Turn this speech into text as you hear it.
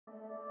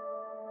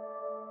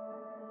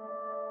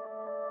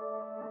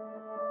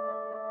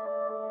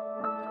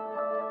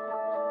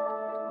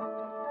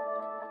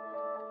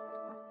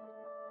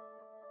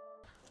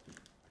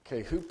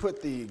Okay, who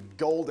put the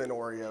golden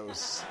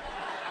Oreos?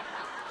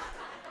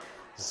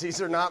 These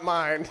are not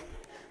mine,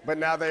 but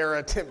now they are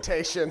a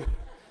temptation.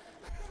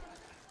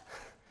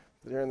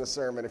 During the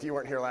sermon, if you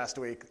weren't here last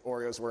week,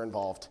 Oreos were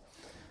involved.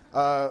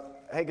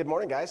 Hey, good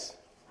morning, guys.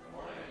 Good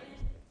morning.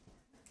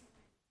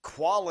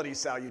 Quality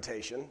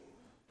salutation.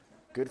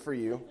 Good for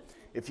you.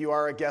 If you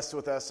are a guest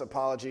with us,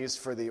 apologies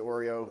for the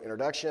Oreo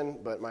introduction,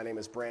 but my name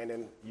is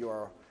Brandon.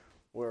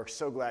 We're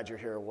so glad you're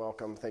here.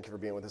 Welcome. Thank you for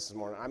being with us this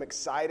morning. I'm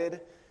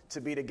excited to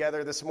be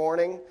together this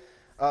morning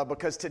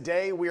because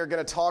today we are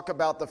going to talk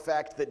about the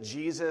fact that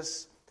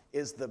Jesus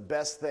is the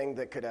best thing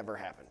that could ever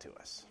happen to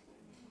us.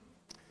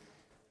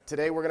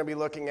 Today we're going to be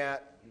looking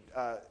at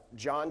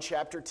John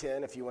chapter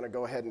 10, if you want to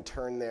go ahead and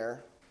turn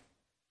there.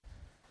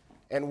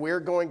 And we're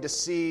going to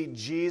see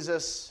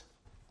Jesus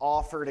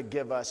offer to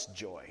give us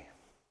joy.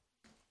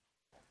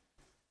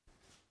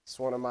 It's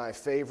one of my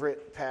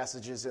favorite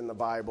passages in the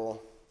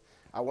Bible.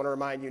 I want to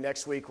remind you,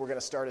 next week we're going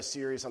to start a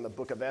series on the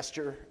book of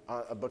Esther,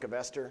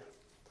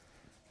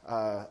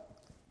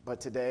 but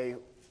today,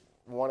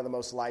 one of the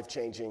most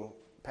life-changing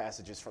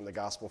passages from the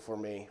gospel for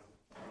me.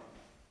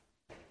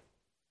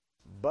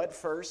 But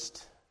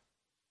first,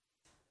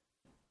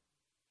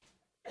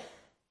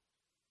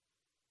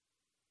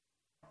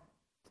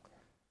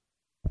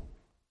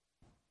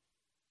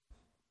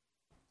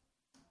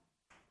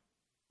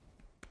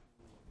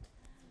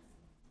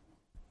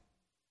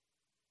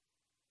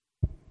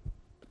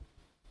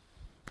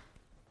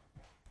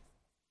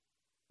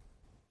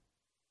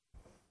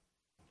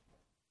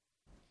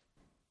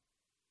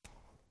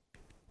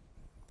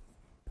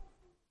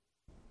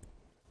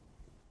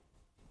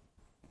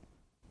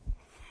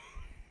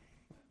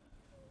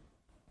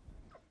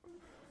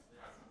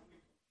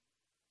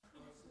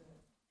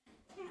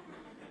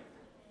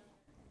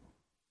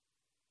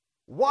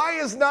 why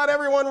is not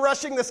everyone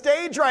rushing the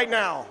stage right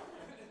now?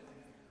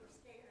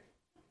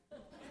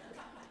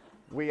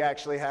 We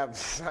actually have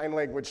sign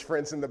language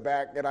friends in the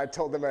back, and I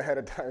told them ahead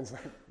of time,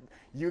 like,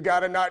 you got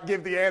to not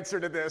give the answer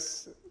to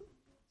this.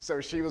 So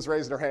she was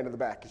raising her hand in the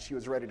back, and she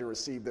was ready to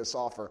receive this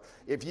offer.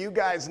 If you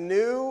guys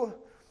knew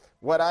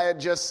what I had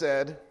just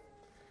said,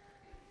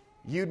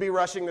 you'd be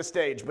rushing the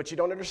stage, but you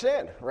don't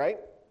understand, right?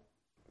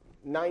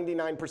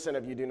 99%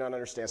 of you do not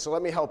understand. So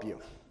let me help you.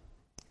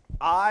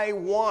 I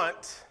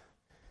want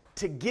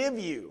to give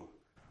you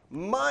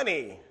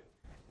money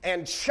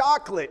and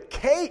chocolate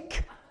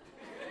cake.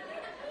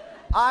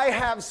 I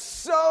have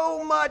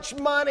so much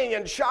money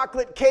and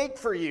chocolate cake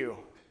for you.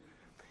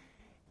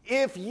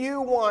 If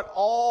you want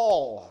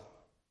all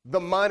the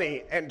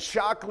money and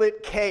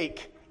chocolate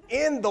cake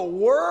in the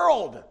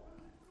world,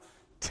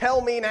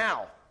 tell me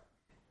now.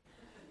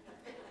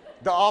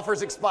 The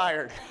offer's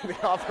expired. The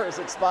offer is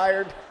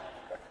expired.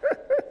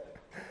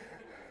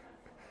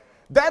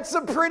 That's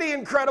a pretty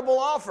incredible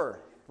offer,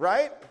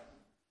 right?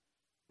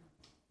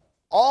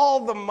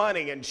 All the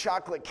money and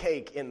chocolate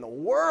cake in the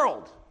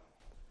world.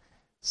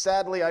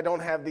 Sadly, I don't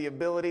have the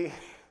ability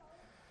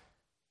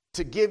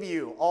to give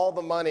you all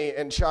the money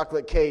and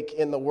chocolate cake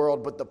in the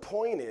world, but the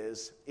point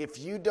is, if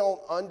you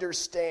don't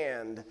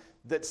understand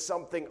that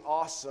something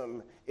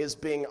awesome is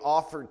being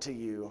offered to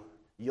you,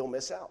 you'll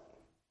miss out.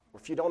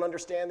 If you don't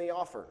understand the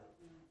offer,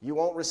 you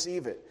won't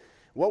receive it.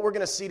 What we're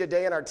going to see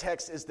today in our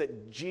text is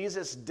that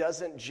Jesus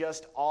doesn't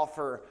just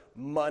offer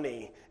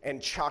money and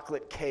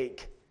chocolate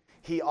cake.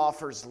 He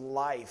offers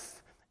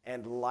life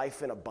and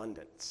life in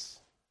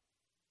abundance.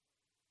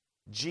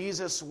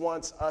 Jesus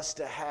wants us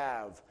to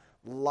have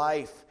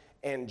life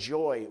and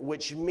joy,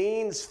 which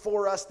means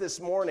for us this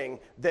morning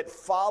that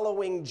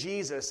following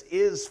Jesus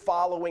is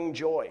following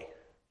joy.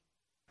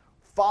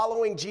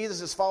 Following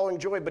Jesus is following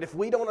joy, but if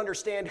we don't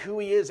understand who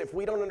he is, if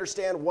we don't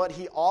understand what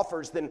he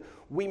offers, then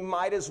we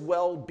might as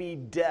well be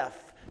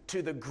deaf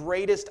to the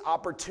greatest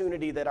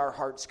opportunity that our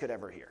hearts could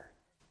ever hear.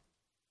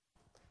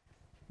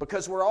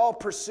 Because we're all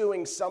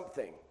pursuing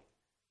something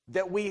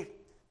that we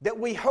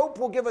hope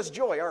will give us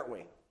joy, aren't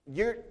we?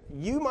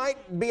 You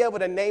might be able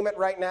to name it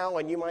right now,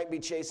 and you might be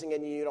chasing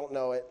it and you don't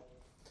know it.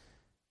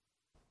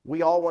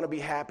 We all want to be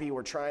happy.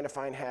 We're trying to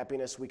find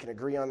happiness. We can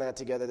agree on that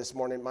together this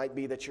morning. It might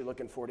be that you're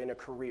looking for it in a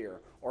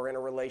career or in a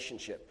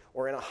relationship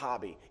or in a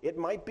hobby. It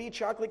might be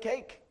chocolate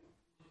cake.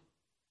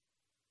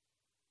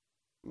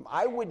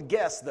 I would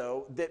guess,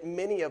 though, that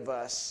many of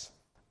us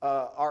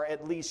are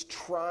at least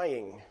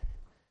trying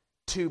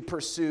to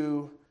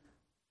pursue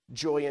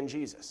joy in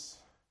Jesus.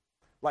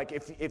 Like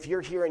if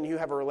you're here and you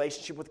have a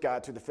relationship with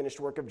God through the finished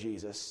work of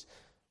Jesus,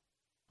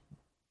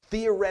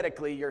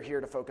 theoretically you're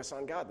here to focus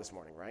on God this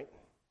morning, right?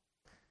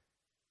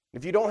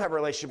 If you don't have a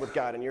relationship with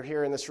God and you're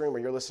here in this room or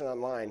you're listening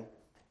online,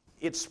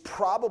 it's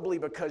probably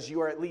because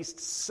you are at least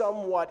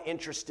somewhat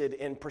interested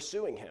in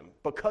pursuing him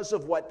because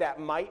of what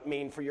that might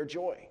mean for your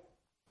joy.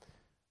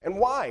 And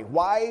why?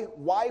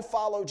 Why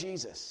follow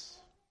Jesus?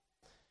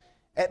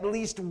 At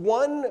least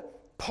one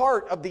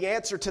part of the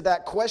answer to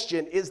that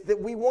question is that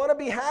we want to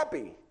be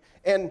happy.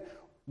 And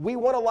we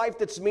want a life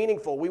that's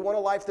meaningful. We want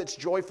a life that's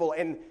joyful.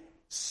 And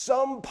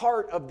some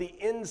part of the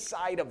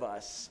inside of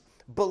us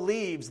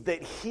believes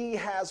that he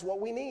has what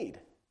we need.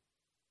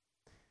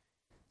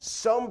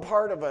 Some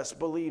part of us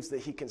believes that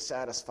he can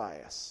satisfy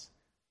us.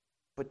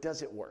 But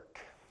does it work?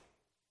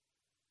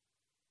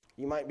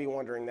 You might be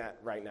wondering that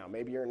right now.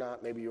 Maybe you're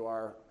not, maybe you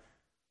are.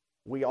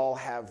 We all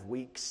have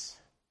weeks,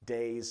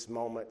 days,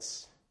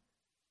 moments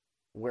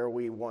where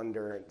we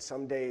wonder.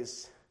 Some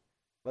days,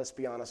 let's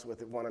be honest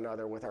with one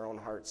another, with our own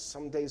hearts,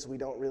 some days we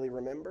don't really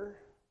remember.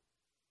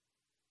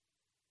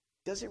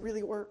 Does it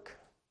really work?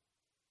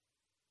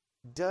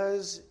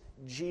 Does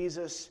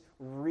Jesus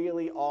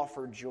really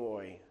offer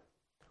joy?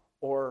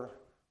 Or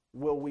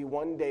will we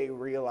one day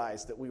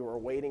realize that we were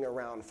waiting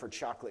around for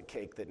chocolate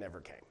cake that never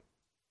came?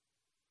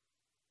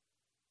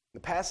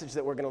 The passage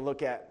that we're going to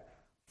look at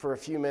for a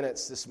few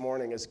minutes this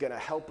morning is going to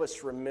help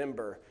us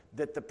remember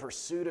that the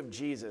pursuit of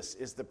Jesus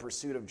is the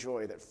pursuit of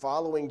joy, that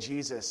following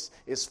Jesus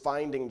is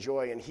finding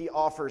joy, and he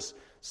offers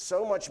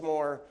so much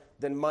more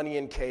than money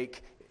and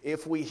cake.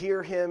 If we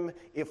hear him,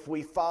 if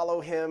we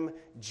follow him,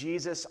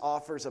 Jesus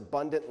offers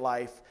abundant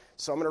life.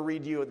 So I'm going to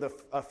read you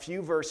a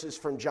few verses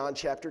from John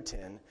chapter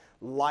 10,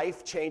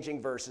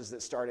 life-changing verses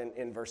that start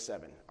in verse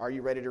 7. Are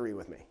you ready to read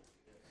with me?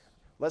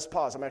 Let's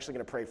pause. I'm actually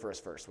going to pray for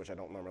us first, which I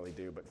don't normally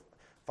do. But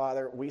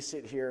Father, we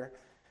sit here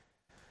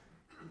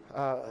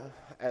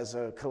as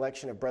a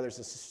collection of brothers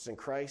and sisters in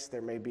Christ.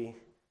 There may be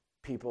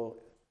people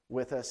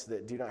with us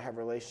that do not have a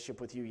relationship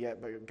with you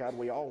yet. But God,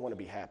 we all want to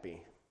be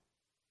happy.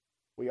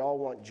 We all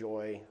want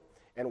joy.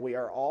 And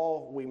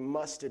we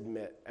must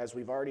admit, as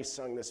we've already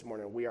sung this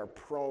morning, we are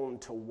prone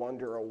to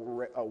wander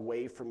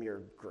away from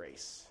your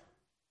grace,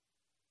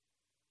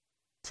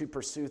 to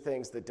pursue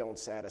things that don't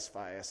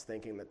satisfy us,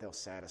 thinking that they'll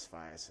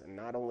satisfy us. And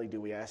not only do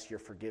we ask your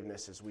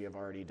forgiveness as we have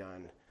already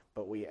done,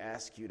 but we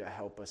ask you to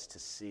help us to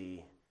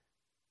see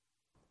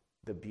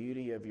the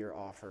beauty of your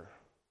offer,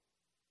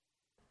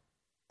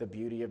 the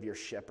beauty of your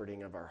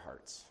shepherding of our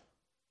hearts.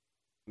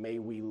 May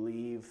we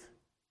leave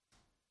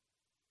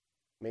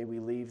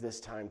this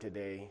time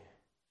today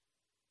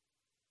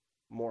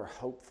more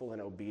hopeful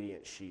and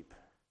obedient sheep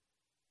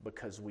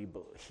because we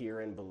hear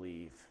and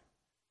believe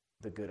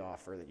the good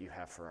offer that you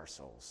have for our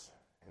souls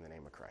in the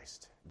name of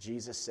Christ.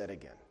 Jesus said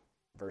again,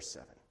 verse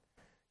 7,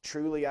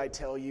 "Truly I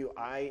tell you,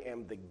 I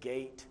am the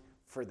gate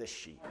for the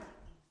sheep.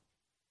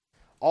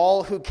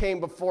 All who came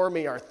before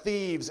me are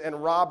thieves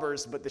and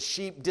robbers, but the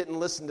sheep didn't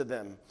listen to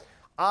them.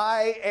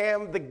 I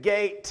am the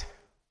gate.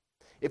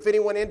 If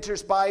anyone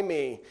enters by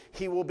me,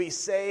 he will be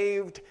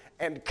saved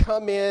and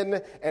come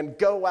in and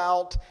go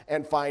out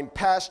and find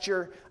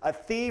pasture. A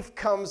thief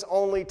comes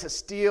only to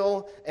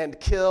steal and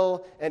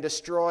kill and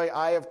destroy.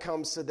 I have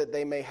come so that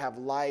they may have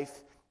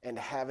life and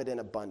have it in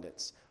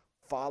abundance."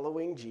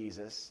 Following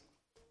Jesus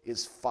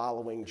is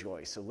following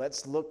joy. So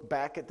let's look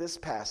back at this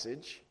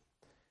passage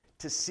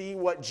to see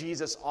what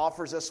Jesus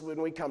offers us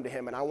when we come to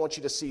him. And I want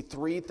you to see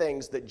three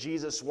things that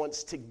Jesus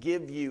wants to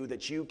give you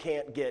that you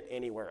can't get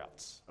anywhere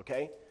else,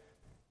 okay?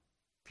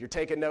 If you're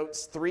taking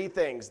notes, three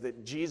things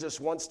that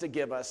Jesus wants to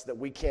give us that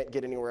we can't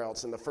get anywhere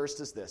else. And the first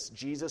is this: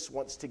 Jesus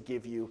wants to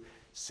give you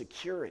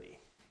security.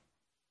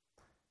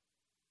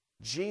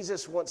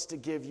 Jesus wants to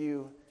give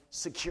you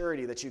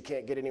security that you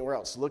can't get anywhere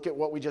else. Look at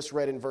what we just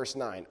read in verse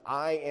 9.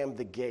 I am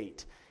the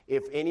gate.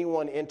 If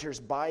anyone enters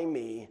by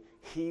me,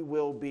 he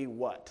will be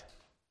what?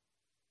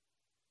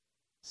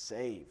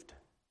 Saved.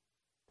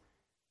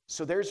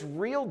 So there's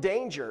real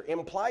danger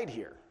implied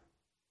here.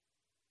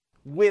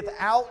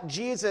 Without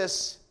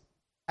Jesus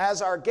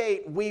as our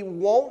gate, we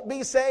won't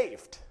be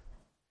saved.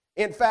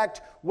 In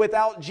fact,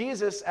 without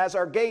Jesus as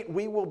our gate,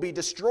 we will be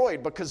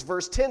destroyed, because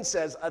verse 10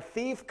 says, a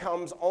thief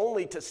comes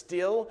only to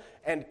steal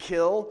and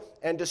kill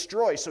and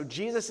destroy. So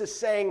Jesus is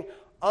saying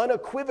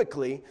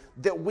unequivocally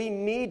that we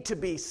need to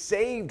be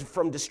saved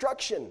from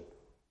destruction.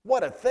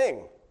 What a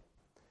thing.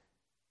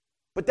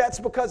 But that's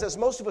because, as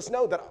most of us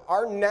know, that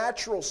our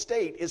natural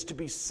state is to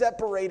be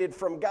separated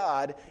from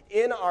God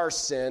in our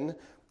sin,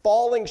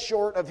 falling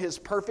short of his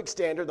perfect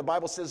standard. The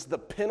Bible says the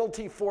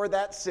penalty for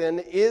that sin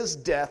is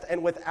death.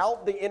 And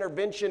without the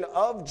intervention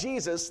of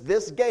Jesus,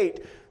 this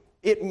gate,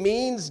 it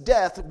means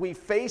death. We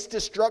face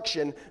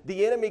destruction.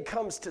 The enemy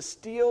comes to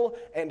steal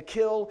and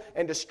kill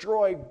and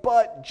destroy.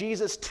 But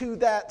Jesus to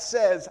that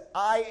says,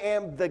 I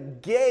am the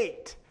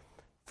gate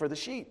for the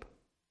sheep.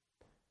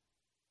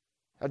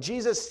 Now,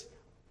 Jesus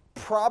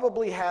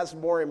probably has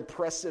more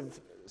impressive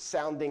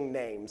sounding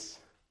names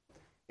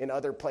in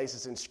other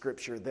places in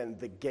Scripture than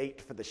the gate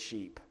for the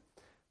sheep.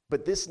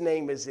 But this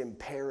name is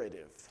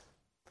imperative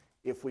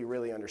if we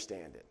really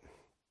understand it.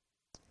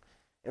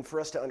 And for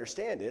us to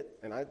understand it,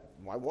 and I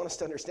want us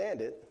to understand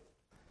it,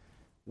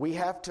 we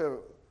have to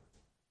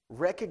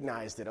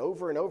recognize that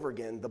over and over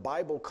again, the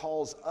Bible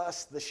calls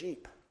us the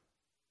sheep.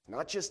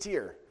 Not just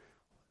here,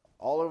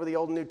 all over the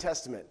Old and New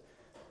Testament.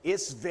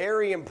 It's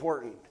very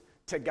important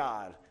to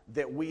God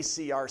that we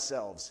see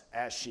ourselves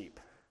as sheep.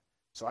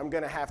 So I'm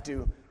going to have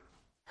to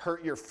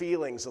hurt your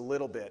feelings a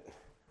little bit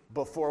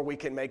before we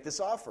can make this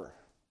offer.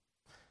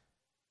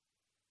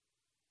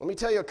 Let me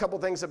tell you a couple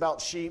things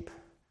about sheep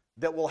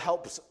that will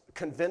help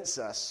convince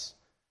us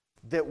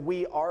that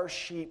we are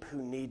sheep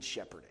who need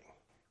shepherding.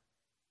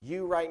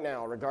 You right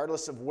now,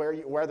 regardless of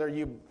whether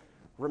you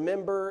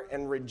remember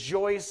and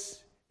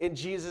rejoice in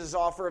Jesus'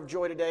 offer of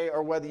joy today,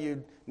 or whether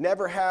you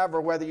never have,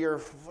 or whether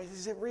you're,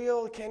 is it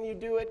real? Can you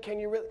do it? Can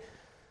you really?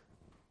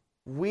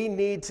 We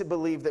need to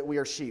believe that we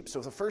are sheep. So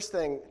the first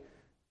thing,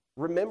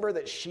 remember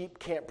that sheep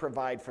can't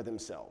provide for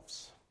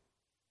themselves.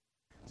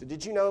 So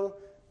did you know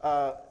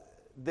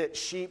that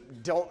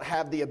sheep don't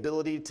have the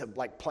ability to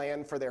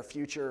plan for their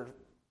future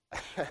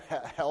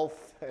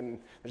health, and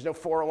there's no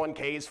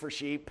 401ks for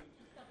sheep?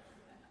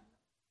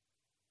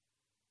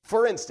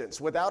 For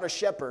instance, without a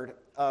shepherd,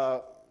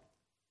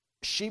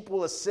 sheep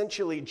will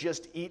essentially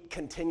just eat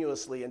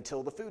continuously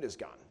until the food is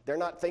gone. They're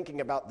not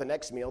thinking about the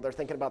next meal, they're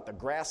thinking about the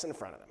grass in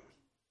front of them.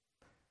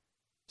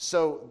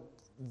 So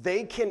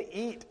they can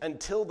eat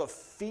until the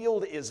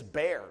field is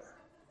bare.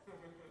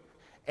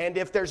 And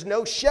if there's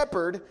no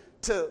shepherd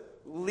to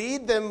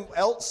lead them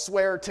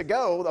elsewhere to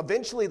go,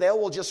 eventually they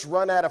will just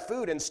run out of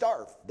food and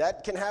starve.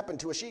 That can happen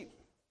to a sheep.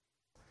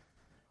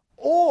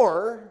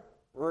 Or,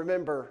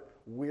 remember,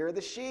 we're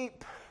the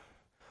sheep.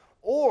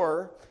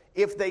 Or,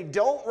 if they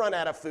don't run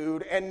out of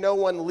food and no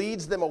one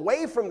leads them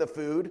away from the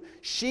food,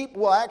 sheep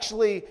will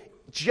actually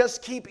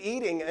just keep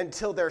eating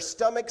until their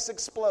stomachs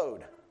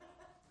explode.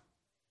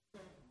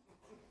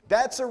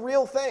 That's a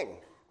real thing.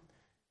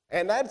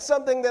 And that's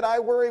something that I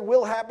worry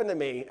will happen to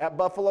me at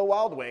Buffalo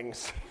Wild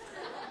Wings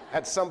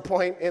at some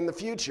point in the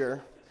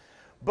future.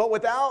 But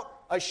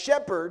without a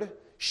shepherd,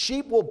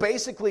 sheep will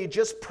basically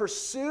just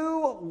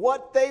pursue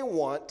what they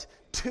want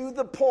to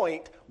the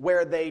point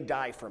where they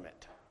die from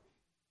it.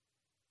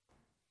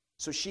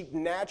 So sheep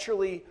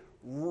naturally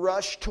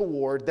rush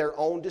toward their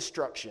own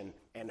destruction.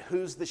 And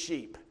who's the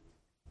sheep?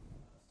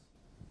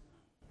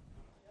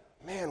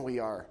 Man, we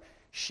are.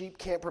 Sheep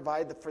can't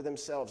provide for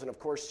themselves. And of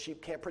course,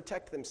 sheep can't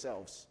protect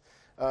themselves.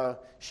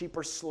 Sheep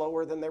are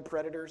slower than their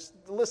predators.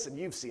 Listen,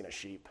 you've seen a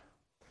sheep.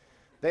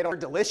 They're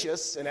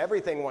delicious, and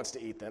everything wants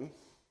to eat them.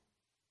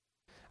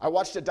 I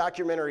watched a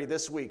documentary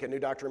this week, a new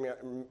documentary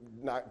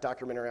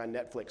on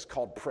Netflix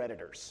called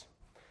Predators.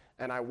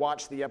 And I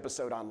watched the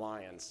episode on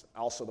lions,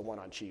 also the one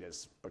on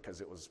cheetahs,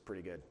 because it was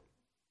pretty good.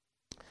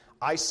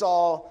 I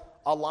saw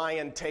a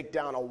lion take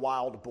down a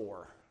wild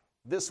boar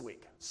this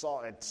week.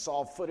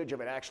 Saw footage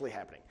of it actually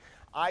happening.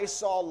 I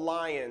saw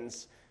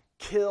lions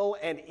kill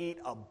and eat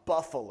a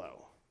buffalo.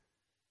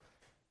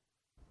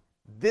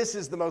 This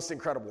is the most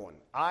incredible one.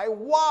 I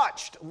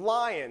watched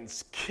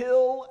lions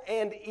kill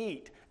and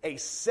eat a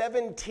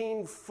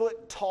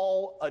 17-foot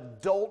tall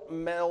adult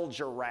male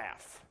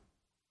giraffe.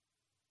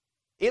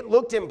 It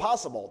looked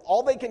impossible.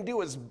 All they can do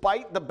is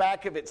bite the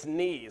back of its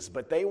knees,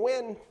 but they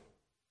win.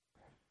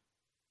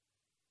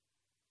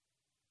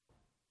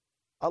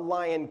 A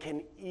lion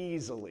can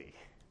easily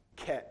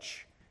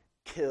catch,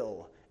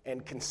 kill,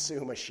 and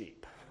consume a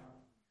sheep.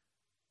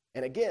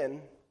 And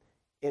again,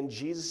 in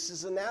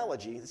Jesus'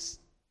 analogy,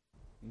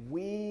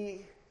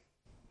 we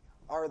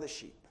are the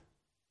sheep.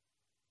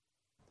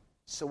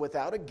 So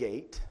without a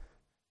gate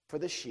for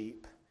the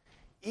sheep,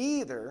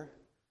 either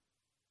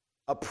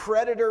a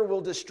predator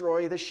will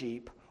destroy the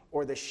sheep,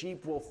 or the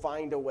sheep will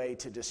find a way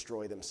to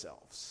destroy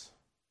themselves.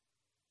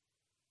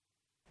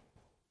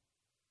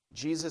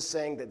 Jesus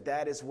saying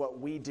that is what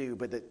we do,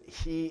 but that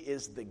he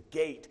is the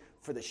gate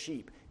for the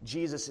sheep.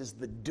 Jesus is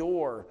the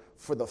door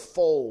for the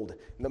fold.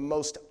 And the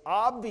most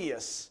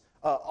obvious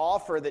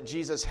offer that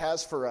Jesus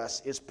has for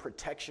us is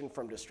protection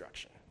from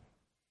destruction.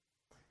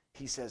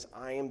 He says,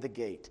 I am the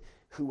gate.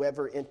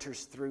 Whoever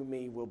enters through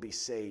me will be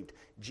saved.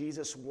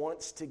 Jesus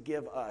wants to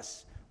give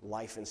us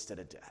life instead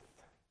of death.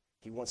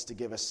 He wants to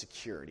give us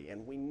security,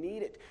 and we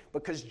need it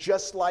because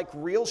just like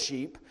real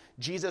sheep,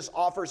 Jesus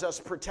offers us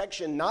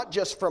protection not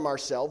just from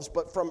ourselves,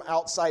 but from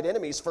outside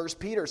enemies. 1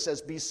 Peter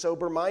says, be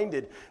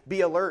sober-minded,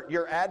 be alert.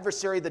 Your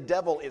adversary, the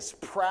devil, is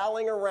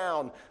prowling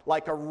around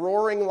like a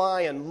roaring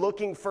lion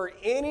looking for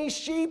any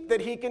sheep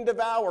that he can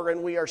devour,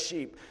 and we are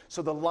sheep.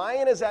 So the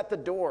lion is at the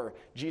door,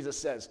 Jesus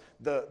says.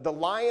 The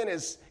lion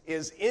is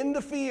in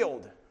the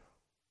field.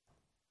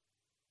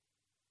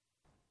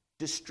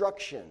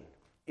 Destruction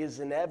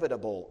is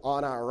inevitable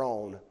on our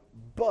own,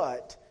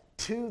 but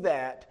to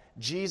that,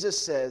 Jesus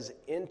says,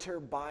 enter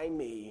by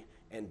me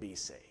and be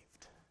saved.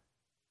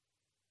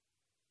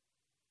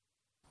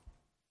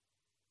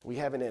 We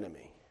have an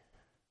enemy,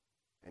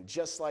 and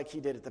just like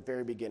he did at the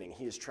very beginning,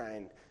 he is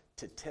trying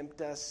to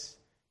tempt us,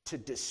 to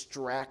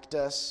distract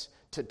us,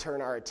 to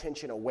turn our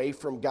attention away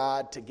from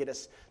God, to get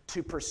us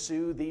to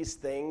pursue these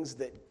things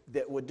that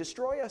would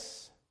destroy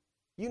us.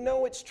 You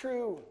know it's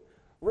true.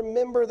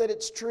 Remember that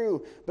it's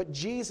true. But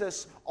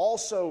Jesus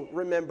also,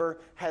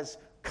 remember, has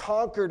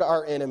conquered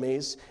our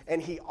enemies,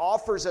 and he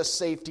offers us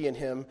safety in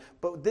him.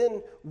 But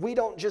then we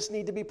don't just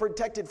need to be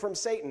protected from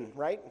Satan,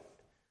 right?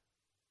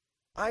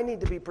 I need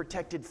to be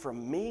protected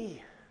from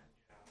me.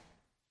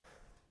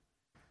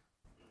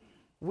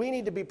 We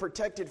need to be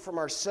protected from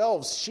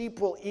ourselves.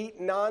 Sheep will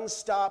eat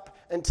nonstop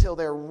until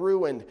they're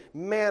ruined.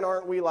 Man,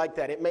 aren't we like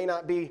that? It may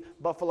not be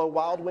Buffalo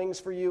Wild Wings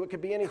for you. It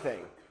could be anything.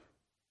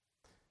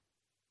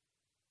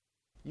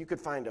 You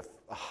could find a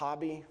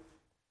hobby,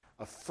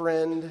 a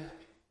friend,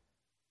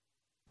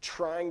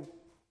 trying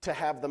to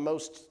have the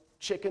most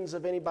chickens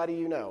of anybody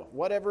you know,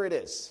 whatever it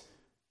is.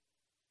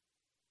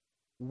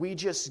 We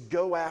just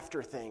go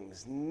after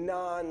things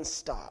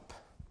nonstop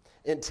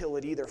until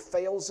it either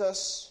fails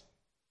us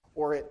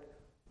or it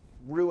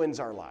ruins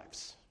our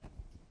lives.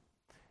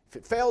 If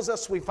it fails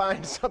us, we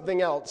find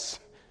something else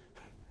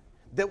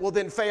that will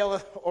then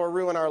fail or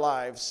ruin our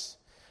lives.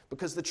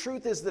 Because the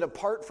truth is that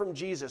apart from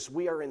Jesus,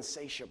 we are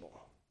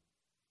insatiable.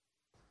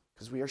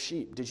 Because we are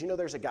sheep. Did you know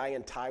there's a guy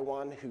in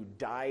Taiwan who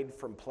died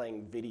from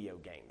playing video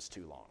games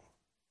too long?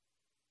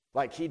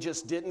 Like, he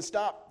just didn't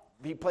stop.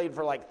 He played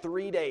for like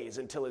 3 days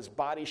until his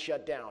body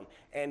shut down.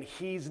 And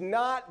he's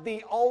not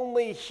the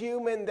only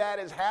human that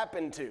has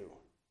happened to.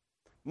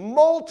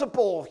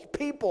 Multiple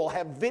people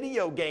have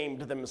video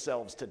gamed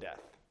themselves to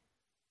death.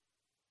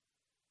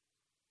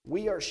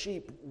 We, our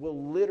sheep,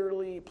 will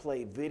literally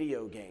play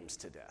video games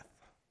to death.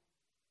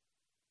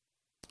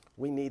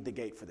 We need the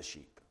gate for the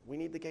sheep. We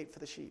need the gate for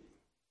the sheep.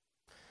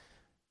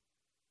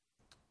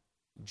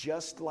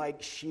 Just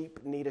like sheep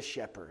need a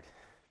shepherd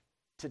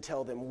to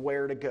tell them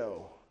where to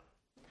go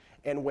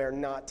and where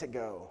not to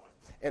go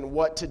and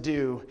what to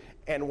do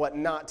and what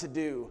not to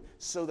do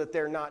so that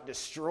they're not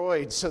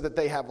destroyed, so that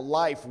they have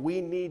life. We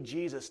need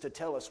Jesus to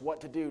tell us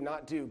what to do,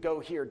 not do, go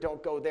here,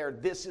 don't go there.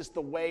 This is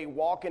the way,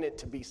 walk in it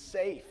to be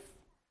safe.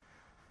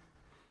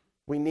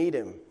 We need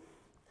him.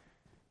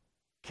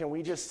 Can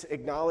we just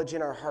acknowledge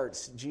in our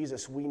hearts,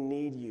 Jesus, we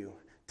need you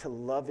to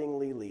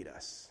lovingly lead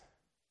us.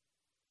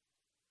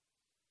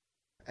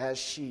 As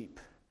sheep,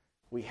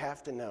 we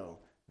have to know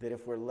that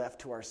if we're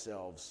left to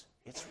ourselves,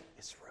 it's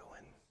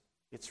ruin.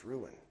 It's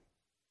ruin.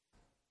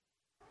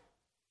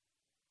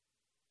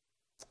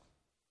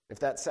 If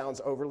that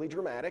sounds overly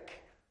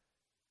dramatic,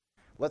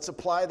 let's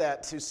apply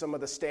that to some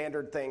of the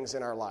standard things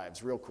in our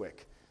lives real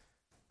quick.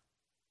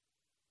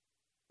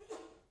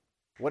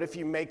 What if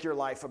you make your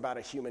life about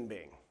a human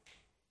being?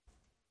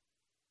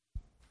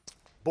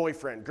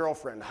 Boyfriend,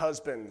 girlfriend,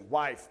 husband,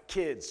 wife,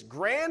 kids,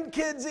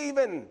 grandkids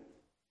even.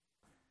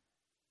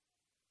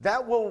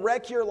 That will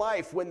wreck your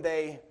life when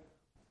they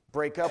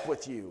break up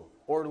with you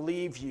or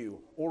leave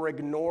you or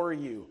ignore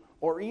you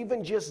or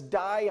even just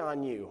die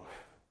on you.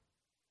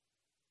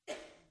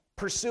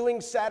 Pursuing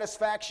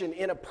satisfaction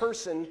in a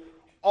person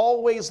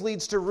always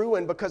leads to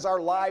ruin because our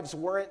lives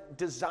weren't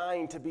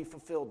designed to be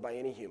fulfilled by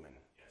any human.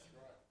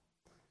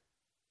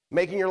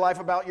 Making your life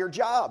about your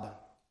job.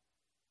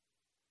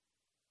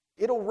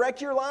 It'll wreck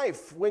your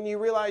life when you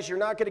realize you're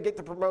not going to get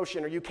the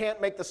promotion or you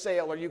can't make the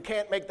sale or you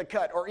can't make the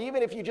cut or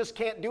even if you just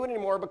can't do it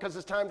anymore because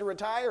it's time to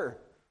retire.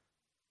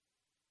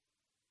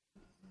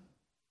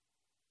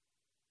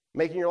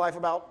 Making your life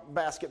about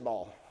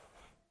basketball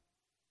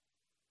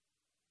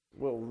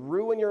will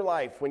ruin your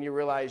life when you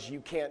realize you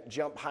can't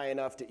jump high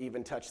enough to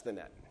even touch the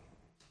net.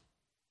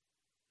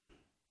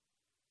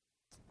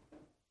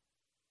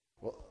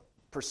 Well,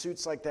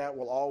 pursuits like that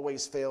will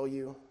always fail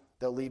you.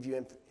 They'll leave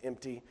you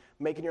empty.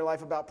 Making your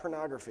life about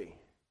pornography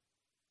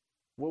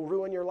will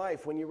ruin your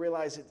life when you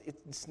realize it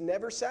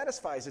never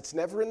satisfies. It's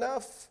never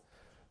enough.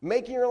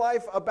 Making your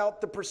life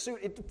about the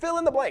pursuit, fill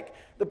in the blank,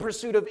 the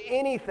pursuit of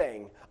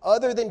anything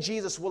other than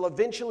Jesus will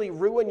eventually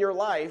ruin your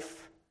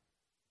life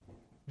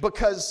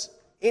because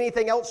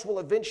anything else will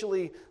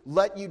eventually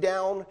let you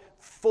down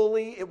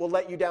fully. It will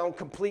let you down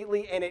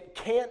completely, and it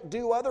can't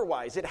do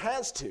otherwise. It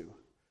has to.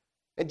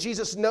 And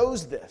Jesus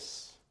knows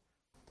this.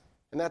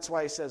 And that's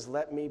why he says,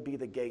 let me be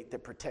the gate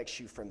that protects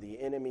you from the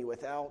enemy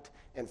without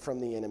and from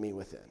the enemy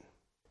within.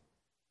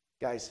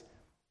 Guys,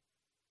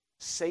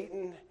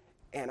 Satan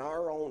and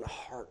our own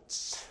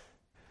hearts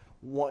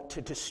want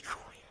to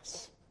destroy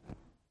us.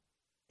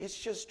 It's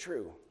just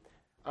true.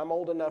 I'm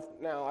old enough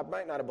now, I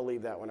might not have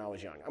believed that when I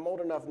was young. I'm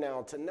old enough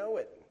now to know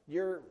it.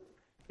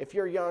 If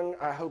you're young,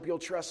 I hope you'll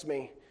trust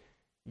me.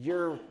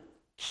 Your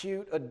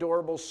cute,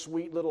 adorable,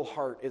 sweet little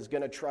heart is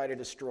going to try to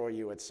destroy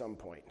you at some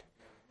point.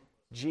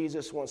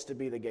 Jesus wants to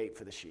be the gate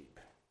for the sheep.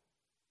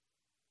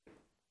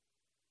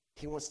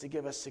 He wants to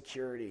give us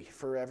security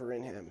forever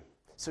in him.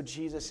 So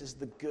Jesus is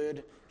the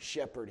good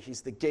shepherd.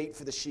 He's the gate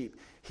for the sheep.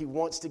 He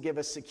wants to give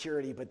us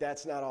security, but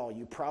that's not all.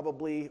 You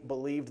probably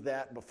believed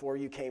that before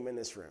you came in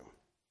this room.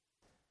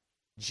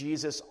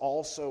 Jesus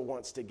also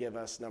wants to give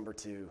us, number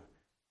 2,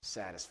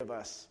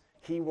 satisfaction.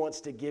 He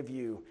wants to give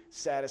you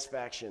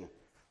satisfaction.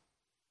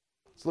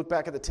 Let's look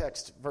back at the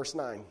text, verse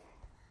 9.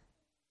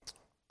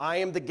 I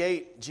am the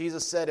gate,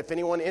 Jesus said. If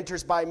anyone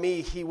enters by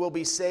me, he will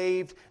be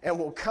saved and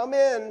will come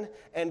in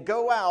and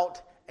go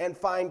out and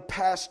find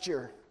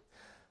pasture.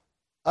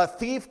 A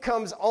thief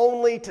comes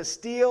only to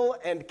steal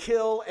and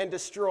kill and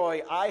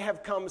destroy. I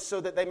have come so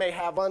that they may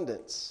have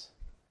abundance.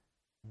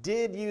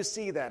 Did you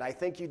see that? I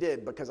think you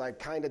did because I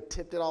kind of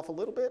tipped it off a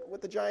little bit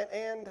with the giant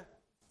and.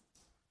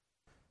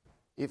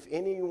 If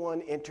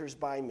anyone enters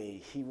by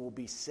me, he will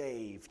be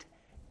saved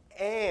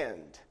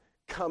and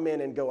come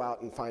in and go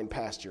out and find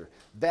pasture.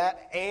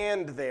 That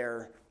and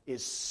there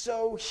is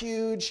so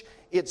huge.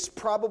 It's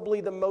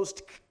probably the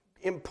most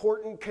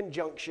important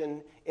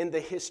conjunction in the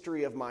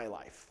history of my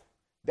life.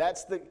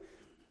 That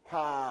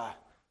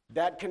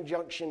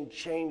conjunction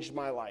changed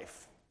my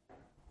life.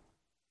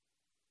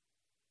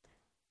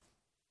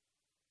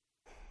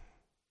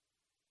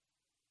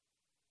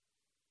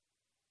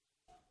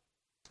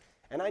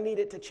 And I need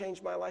it to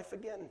change my life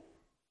again.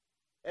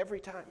 Every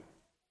time.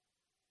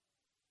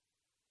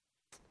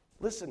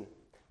 Listen.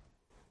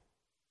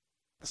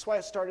 That's why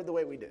it started the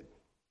way we did.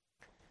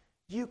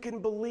 You can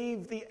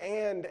believe the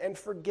and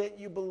forget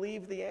you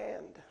believe the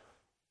and.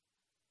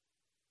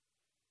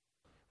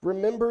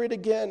 Remember it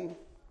again.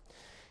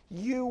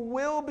 You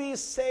will be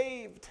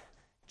saved,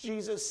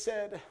 Jesus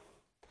said,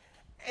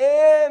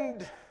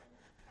 and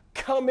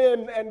come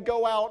in and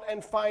go out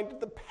and find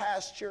the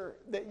pasture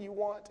that you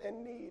want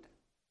and need.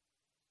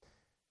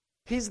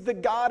 He's the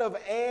God of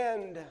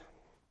and.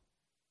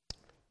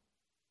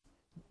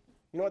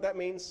 You know what that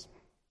means?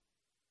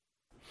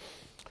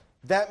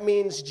 That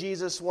means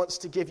Jesus wants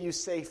to give you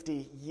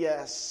safety,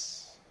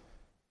 yes.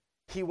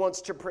 He wants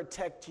to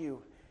protect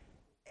you,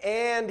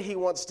 and he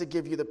wants to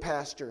give you the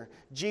pasture.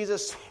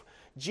 Jesus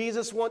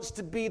wants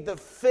to be the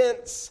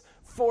fence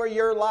for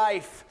your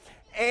life,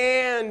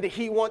 and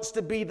he wants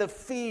to be the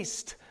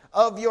feast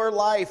of your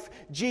life.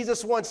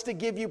 Jesus wants to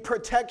give you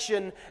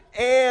protection,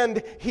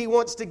 and he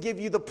wants to give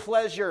you the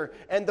pleasure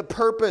and the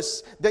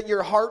purpose that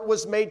your heart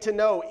was made to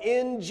know.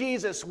 In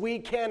Jesus, we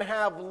can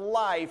have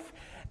life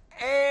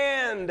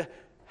and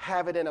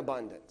have it in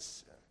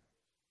abundance.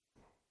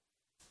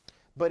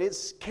 But it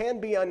can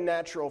be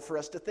unnatural for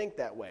us to think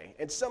that way.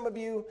 And some of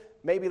you,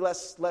 maybe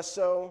less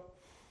so.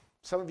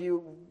 Some of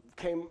you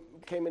came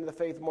into the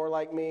faith more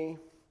like me.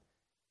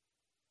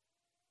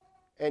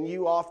 And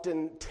you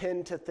often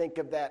tend to think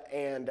of that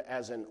and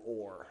as an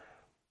or.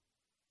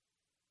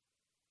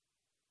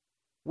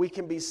 We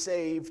can be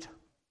saved,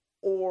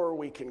 or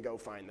we can go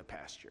find the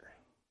pasture.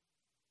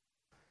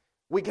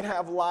 We can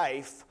have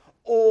life,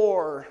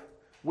 or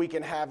we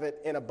can have it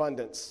in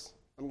abundance.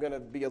 I'm going to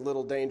be a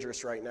little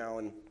dangerous right now,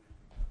 and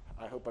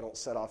I hope I don't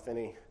set off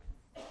any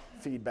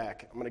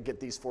feedback. I'm going to get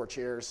these 4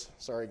 chairs.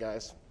 Sorry,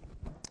 guys.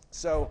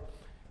 So,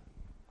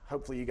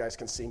 hopefully you guys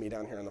can see me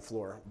down here on the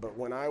floor. But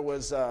when I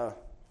was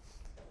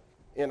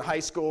in high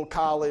school,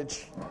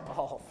 college,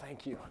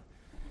 thank you.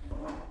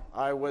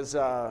 I was,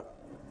 I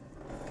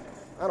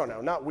don't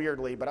know, not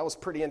weirdly, but I was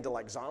pretty into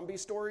like zombie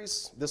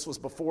stories. This was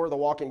before The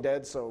Walking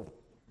Dead, so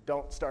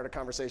don't start a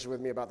conversation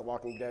with me about The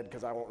Walking Dead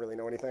because I won't really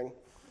know anything.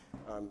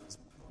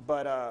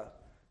 But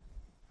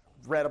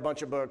read a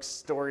bunch of books,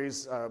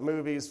 stories,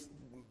 movies,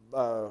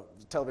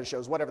 television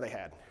shows, whatever they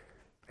had.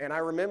 And I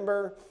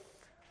remember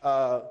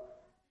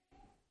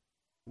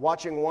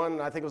watching one,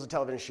 I think it was a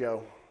television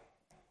show,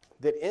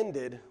 that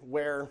ended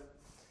where,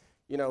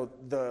 you know,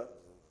 the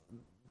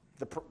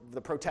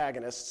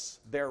protagonists,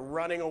 they're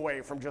running away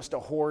from just a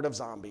horde of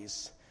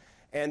zombies.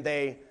 And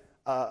they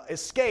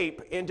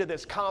escape into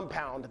this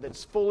compound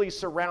that's fully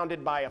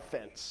surrounded by a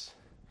fence.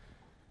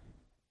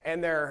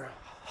 And they're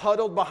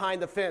huddled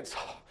behind the fence.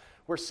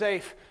 We're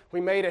safe.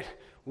 We made it.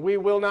 We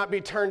will not be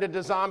turned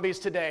into zombies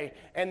today.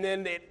 And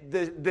then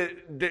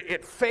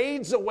it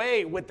fades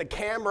away with the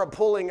camera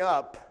pulling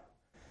up,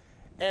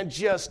 and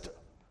just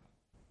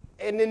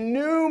an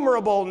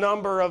innumerable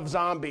number of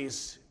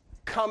zombies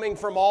coming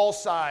from all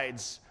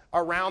sides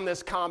around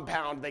this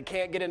compound. They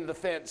can't get into the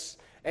fence.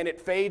 And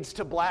it fades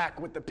to black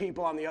with the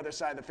people on the other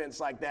side of the fence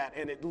like that.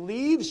 And it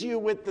leaves you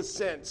with the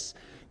sense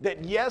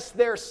that, yes,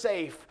 they're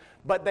safe,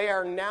 but they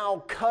are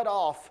now cut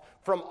off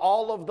from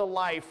all of the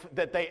life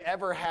that they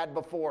ever had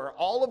before.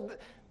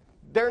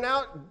 They're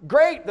now,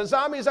 great, the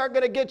zombies aren't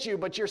going to get you,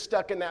 but you're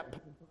stuck in that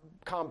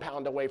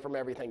compound away from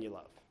everything you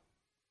love.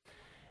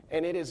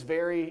 And it is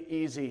very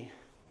easy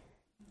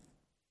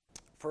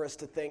for us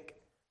to think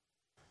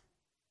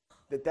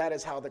that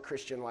is how the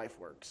Christian life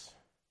works.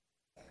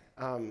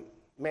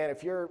 Man,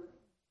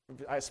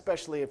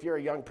 especially if you're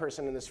a young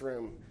person in this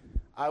room,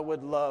 I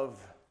would love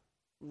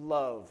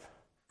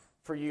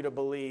for you to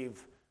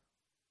believe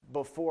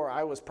before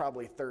I was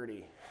probably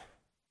 30,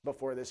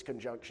 before this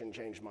conjunction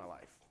changed my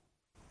life.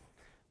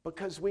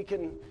 Because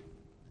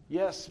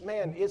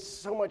it's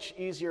so much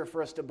easier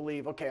for us to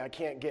believe, okay, I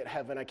can't get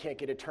heaven, I can't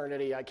get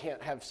eternity, I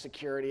can't have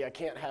security, I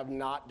can't have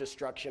not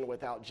destruction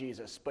without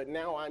Jesus. But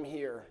now I'm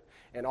here,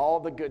 and all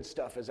the good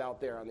stuff is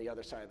out there on the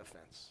other side of the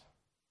fence.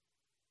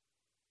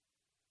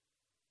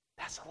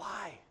 That's a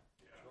lie.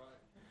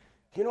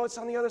 You know what's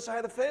on the other side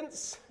of the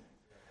fence?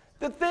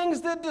 The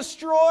things that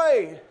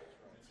destroy.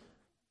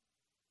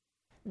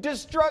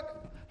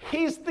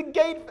 He's the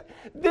gate.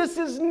 This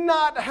is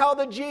not how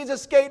the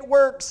Jesus gate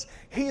works.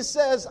 He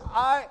says,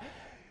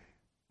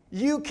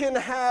 you can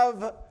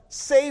have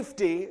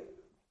safety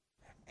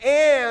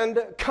and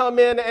come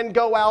in and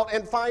go out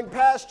and find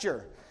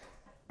pasture.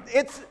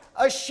 It's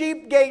a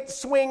sheep gate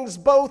swings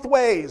both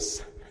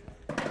ways.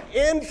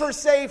 In for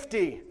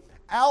safety,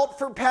 out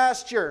for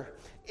pasture,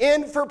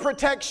 in for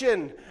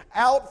protection,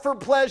 out for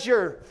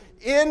pleasure,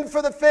 in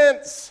for the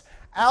fence,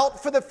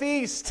 out for the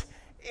feast,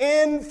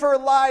 in for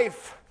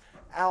life,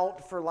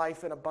 out for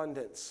life in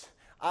abundance.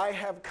 I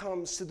have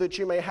come so that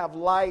you may have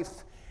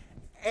life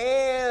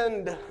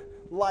and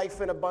life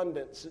in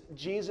abundance.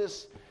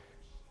 Jesus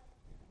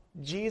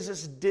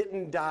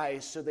didn't die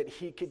so that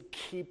he could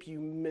keep you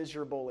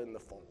miserable in the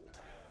fold.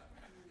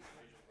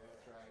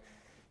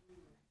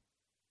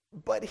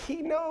 But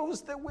he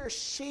knows that we're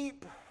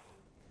sheep.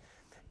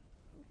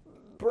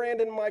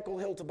 Brandon Michael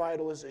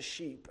Hiltibidal is a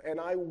sheep, and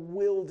I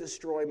will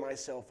destroy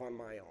myself on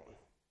my own.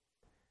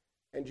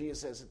 And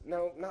Jesus says,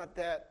 no, not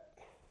that.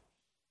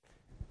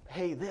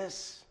 Hey,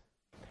 this.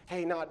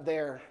 Hey, not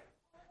there.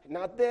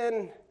 Not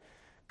then.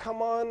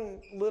 Come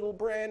on, little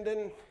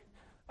Brandon.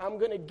 I'm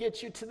going to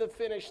get you to the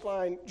finish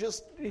line.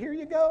 Just, here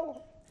you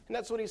go. And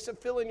that's what he said,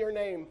 fill in your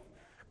name.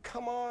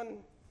 Come on.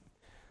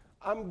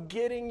 I'm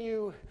getting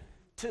you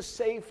to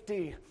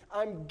safety.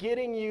 I'm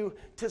getting you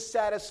to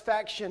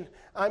satisfaction.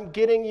 I'm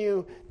getting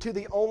you to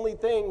the only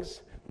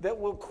things that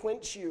will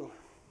quench you.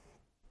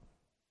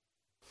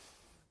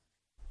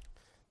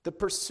 The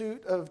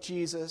pursuit of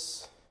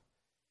Jesus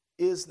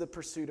is the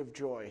pursuit of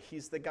joy.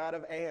 He's the God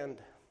of and.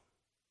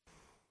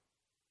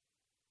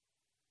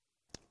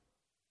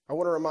 I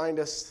want to remind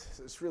us,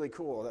 it's really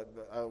cool that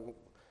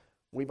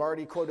we've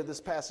already quoted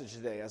this passage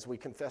today as we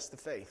confess the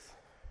faith.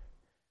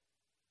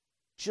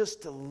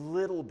 Just a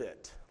little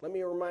bit. Let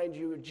me remind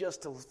you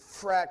just a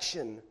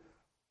fraction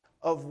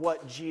of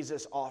what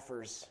Jesus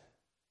offers.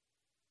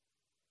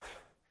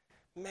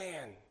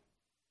 Man,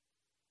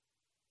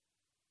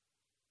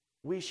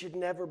 we should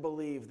never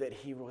believe that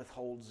he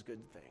withholds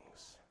good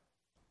things.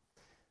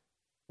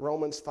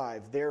 Romans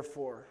 5,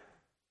 therefore,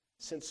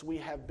 since we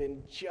have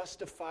been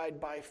justified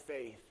by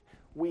faith,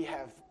 we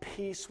have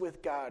peace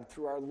with God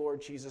through our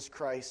Lord Jesus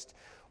Christ.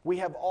 We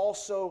have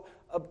also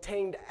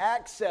obtained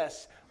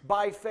access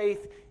by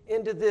faith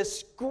into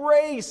this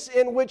grace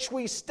in which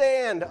we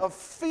stand, a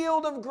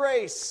field of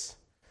grace.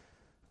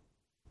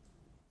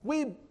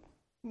 We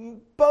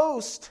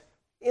boast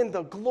in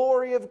the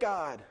glory of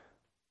God.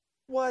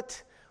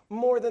 What?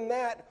 More than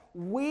that,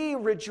 we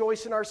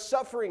rejoice in our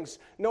sufferings,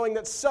 knowing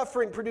that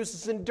suffering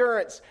produces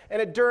endurance,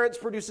 and endurance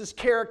produces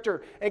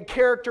character, and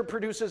character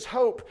produces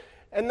hope.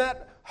 And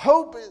that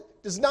hope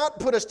does not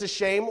put us to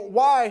shame.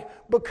 Why?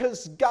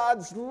 Because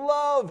God's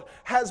love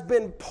has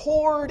been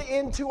poured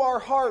into our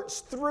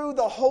hearts through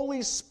the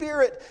Holy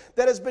Spirit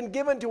that has been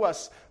given to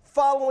us.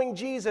 Following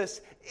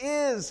Jesus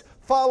is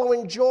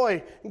following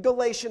joy. In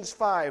Galatians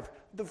 5,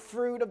 the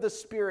fruit of the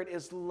Spirit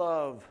is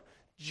love,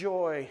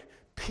 joy,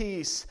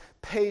 peace,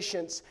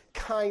 patience,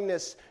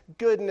 kindness,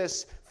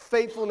 goodness,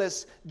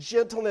 faithfulness,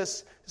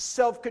 gentleness,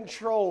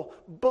 self-control.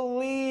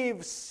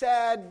 Believe,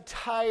 sad,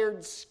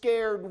 tired,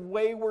 scared,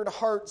 wayward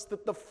hearts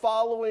that the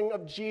following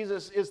of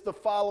Jesus is the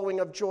following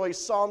of joy.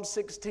 Psalm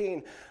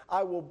 16,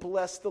 I will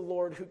bless the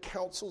Lord who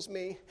counsels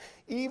me.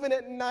 Even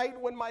at night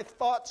when my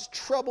thoughts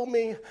trouble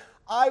me,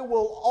 I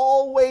will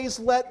always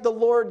let the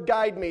Lord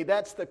guide me.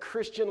 That's the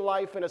Christian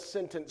life in a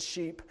sentence,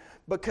 sheep.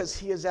 Because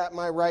he is at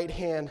my right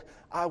hand,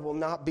 I will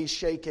not be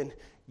shaken.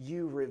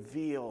 You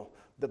reveal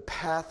the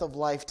path of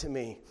life to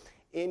me.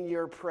 In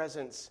your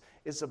presence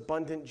is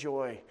abundant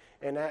joy,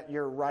 and at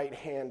your right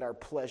hand are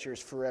pleasures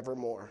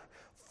forevermore.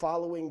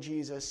 Following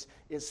Jesus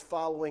is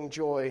following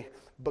joy,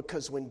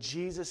 because when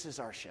Jesus is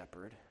our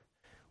shepherd,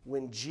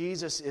 when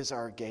Jesus is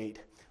our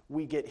gate,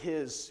 we get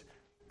his,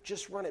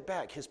 just run it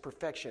back, his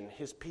perfection,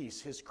 his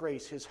peace, his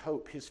grace, his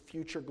hope, his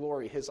future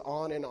glory, his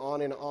on and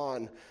on and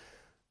on.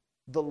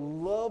 The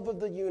love of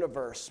the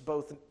universe,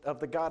 both of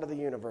the God of the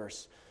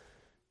universe,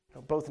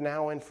 both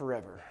now and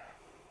forever.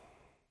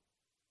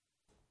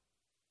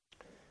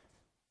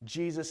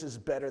 Jesus is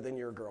better than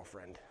your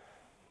girlfriend.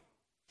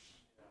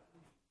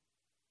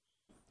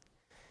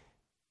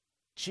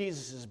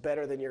 Jesus is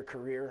better than your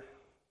career.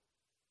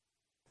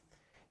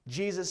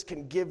 Jesus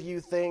can give you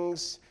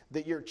things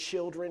that your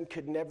children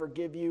could never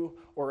give you,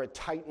 or a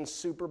Titans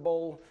Super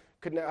Bowl.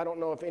 I don't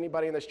know if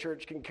anybody in this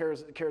church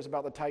cares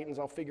about the Titans.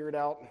 I'll figure it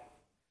out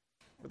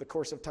over the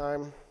course of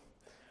time.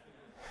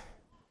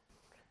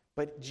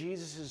 But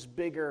Jesus is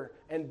bigger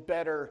and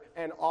better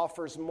and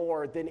offers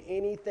more than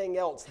anything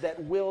else that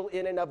will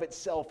in and of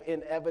itself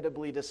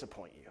inevitably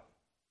disappoint you.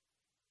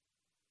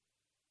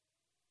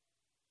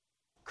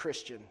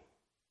 Christian,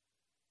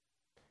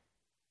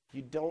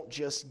 you don't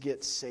just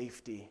get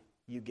safety,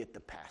 you get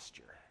the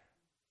pasture.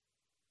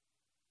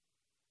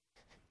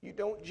 You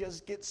don't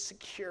just get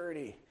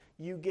security,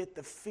 you get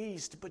the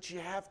feast, but you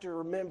have to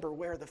remember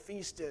where the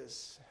feast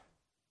is.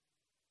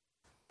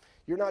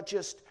 You're not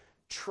just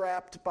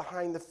trapped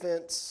behind the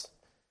fence.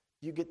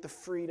 You get the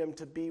freedom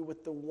to be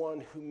with the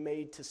one who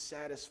made to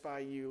satisfy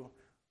you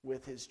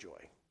with his joy.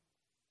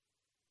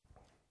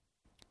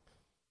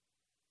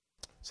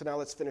 So now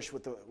let's finish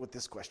with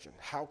this question.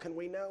 How can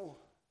we know?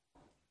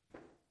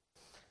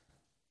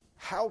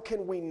 How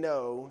can we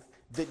know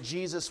that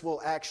Jesus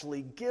will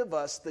actually give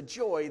us the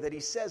joy that he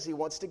says he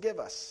wants to give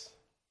us?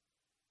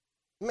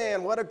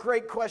 Man, what a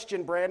great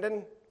question,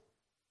 Brandon.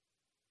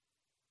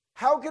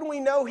 How can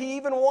we know he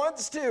even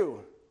wants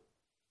to?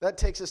 That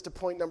takes us to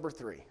point number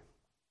 3.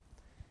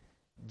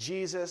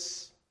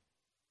 Jesus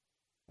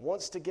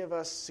wants to give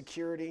us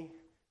security.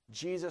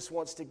 Jesus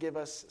wants to give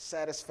us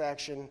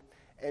satisfaction.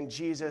 And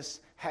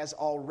Jesus has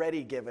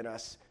already given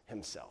us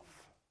himself.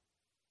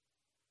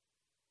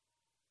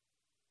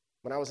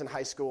 When I was in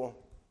high school,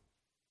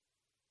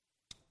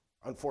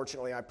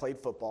 unfortunately, I played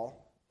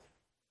football.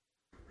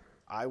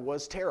 I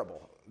was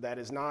terrible. That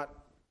is not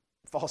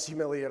false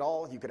humility at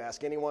all. You could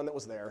ask anyone that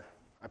was there.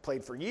 I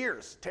played for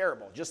years.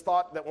 Terrible. Just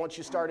thought that once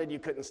you started, you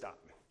couldn't stop.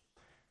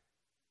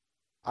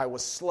 I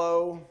was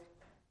slow.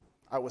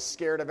 I was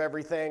scared of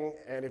everything.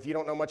 And if you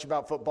don't know much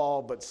about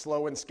football, but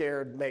slow and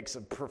scared makes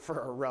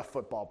prefer a rough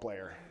football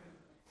player.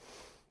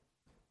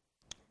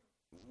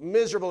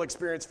 Miserable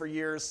experience for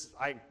years.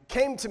 I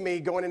came to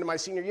me going into my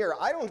senior year,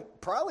 I don't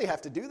probably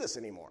have to do this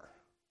anymore.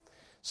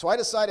 So I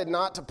decided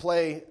not to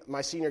play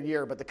my senior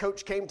year, but the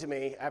coach came to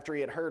me after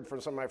he had heard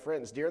from some of my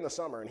friends during the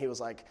summer, and he was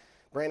like,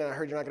 Brandon, I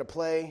heard you're not going to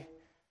play.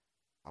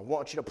 I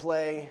want you to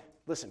play.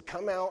 Listen,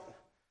 come out.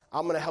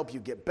 I'm going to help you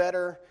get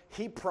better.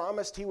 He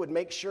promised he would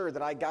make sure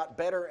that I got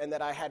better and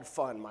that I had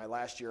fun my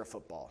last year of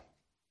football.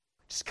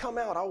 Just come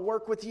out. I'll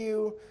work with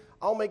you.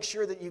 I'll make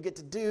sure that you get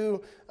to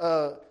do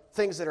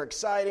things that are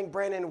exciting.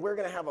 Brandon, we're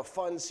going to have a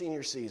fun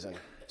senior season.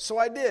 So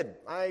I did.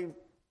 I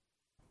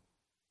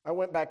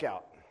went back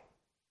out.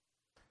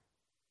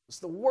 It's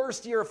the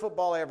worst year of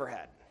football I ever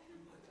had.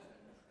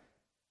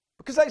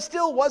 Because I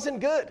still wasn't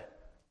good.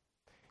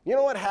 You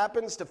know what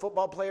happens to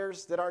football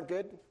players that aren't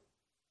good?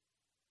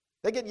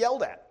 They get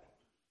yelled at.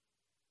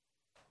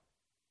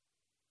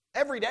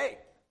 Every day.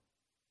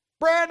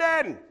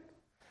 Brandon,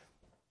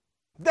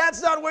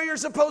 that's not where you're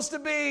supposed to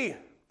be.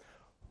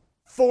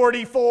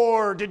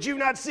 44, did you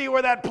not see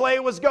where that play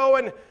was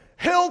going?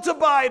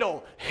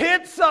 Hiltibidal,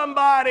 hit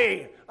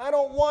somebody. I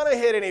don't want to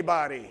hit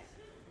anybody.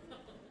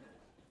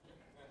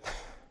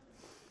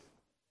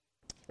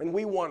 And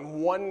we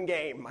won one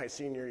game my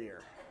senior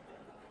year.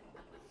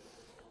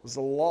 It was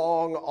a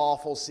long,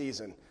 awful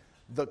season.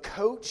 The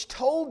coach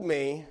told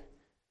me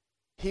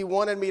he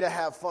wanted me to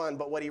have fun,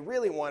 but what he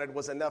really wanted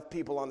was enough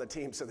people on the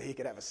team so that he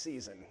could have a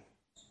season.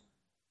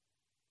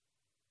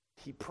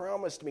 He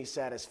promised me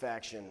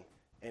satisfaction,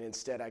 and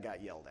instead I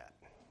got yelled at.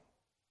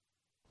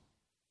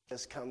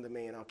 Just come to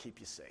me and I'll keep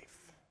you safe.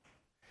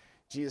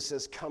 Jesus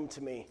says, come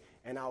to me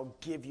and I'll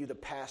give you the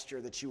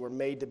pasture that you were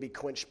made to be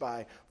quenched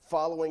by.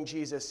 Following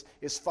Jesus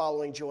is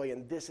following joy,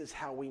 and this is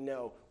how we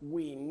know.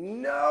 We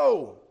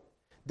know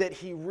that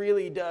he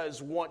really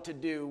does want to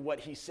do what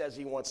he says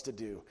he wants to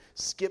do.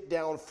 Skip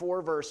down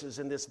 4 verses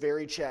in this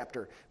very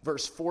chapter,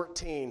 verse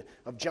 14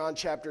 of John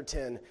chapter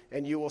 10,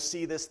 and you will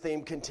see this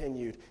theme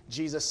continued.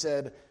 Jesus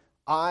said,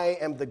 I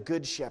am the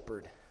good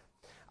shepherd.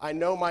 I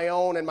know my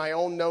own, and my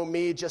own know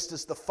me, just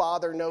as the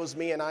Father knows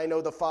me, and I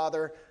know the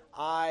Father.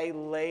 I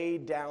lay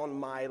down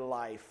my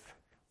life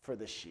for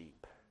the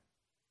sheep.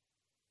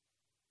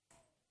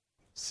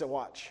 So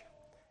watch.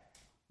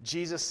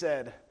 Jesus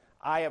said,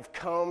 I have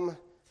come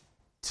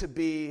to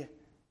be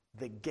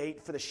the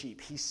gate for the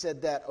sheep. He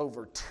said that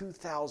over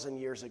 2,000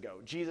 years ago.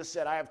 Jesus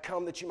said, I have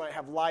come that you might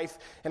have life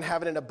and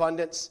have it in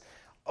abundance.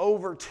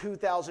 Over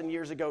 2,000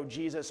 years ago,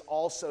 Jesus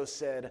also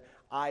said,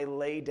 I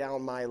lay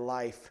down my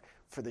life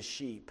for the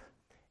sheep.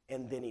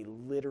 And then he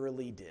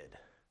literally did.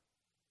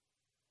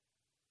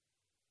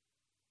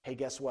 Hey,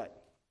 guess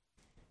what?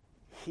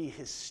 He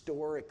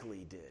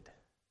historically did.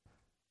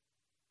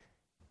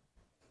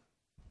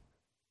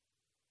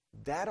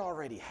 That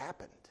already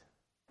happened.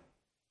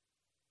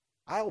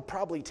 I'll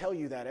probably tell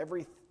you that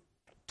every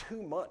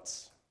 2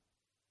 months,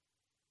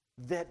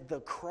 that the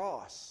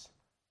cross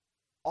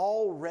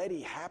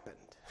already happened.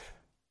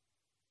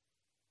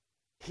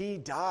 He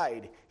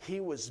died, he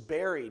was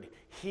buried,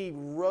 he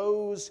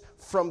rose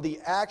from the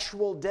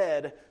actual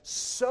dead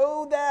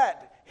so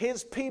that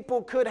his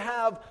people could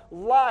have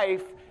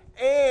life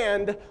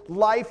and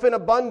life in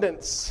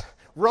abundance.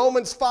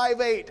 Romans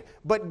 5:8,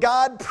 but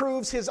God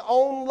proves his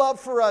own love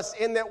for us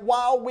in that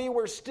while we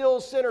were still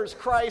sinners,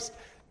 Christ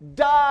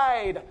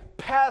died,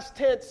 past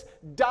tense,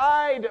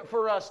 died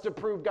for us to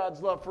prove God's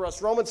love for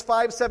us. Romans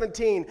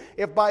 5:17,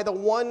 if by the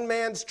one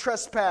man's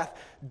trespass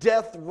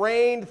death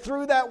reigned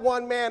through that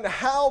one man,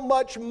 how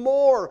much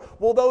more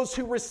will those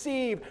who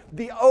receive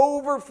the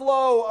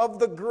overflow of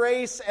the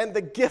grace and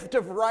the gift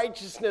of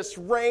righteousness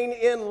reign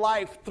in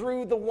life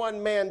through the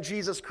one man,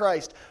 Jesus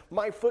Christ?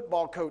 My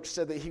football coach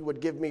said that he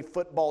would give me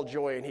football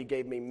joy, and he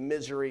gave me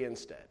misery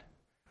instead.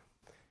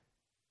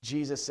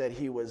 Jesus said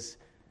he was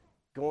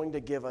going to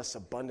give us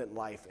abundant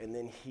life, and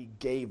then he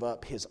gave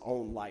up his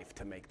own life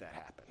to make that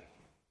happen.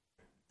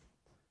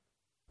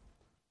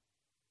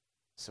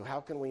 So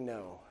how can we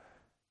know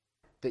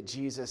that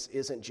Jesus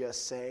isn't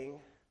just saying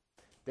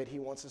that he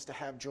wants us to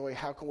have joy?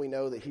 How can we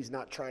know that he's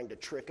not trying to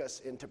trick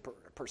us into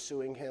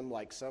pursuing him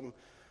like some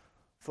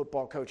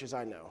football coaches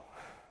I know?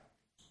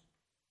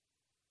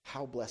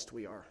 How blessed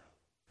we are.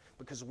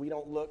 Because we're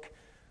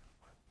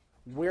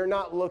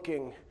not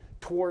looking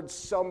towards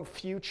some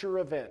future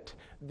event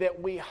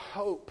that we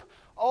hope,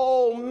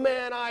 oh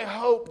man, I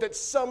hope that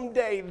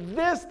someday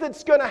this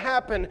that's going to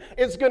happen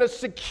is going to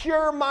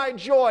secure my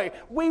joy.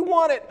 We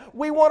want it.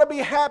 We want to be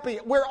happy.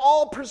 We're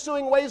all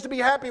pursuing ways to be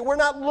happy. We're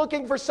not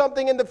looking for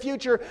something in the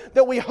future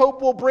that we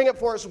hope will bring it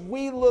for us.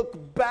 We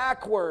look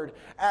backward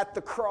at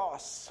the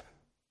cross.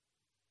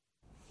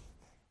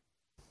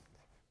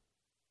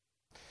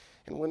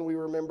 And when we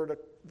remember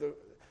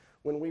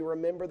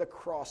the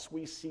cross,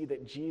 we see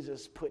that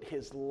Jesus put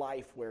his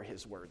life where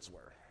his words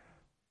were.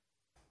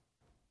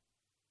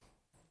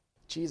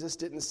 Jesus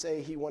didn't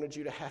say he wanted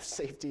you to have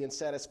safety and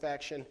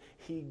satisfaction.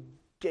 He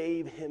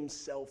gave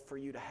himself for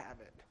you to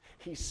have it.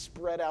 He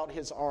spread out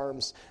his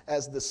arms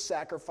as the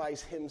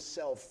sacrifice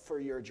himself for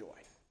your joy.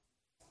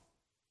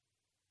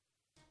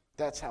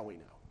 That's how we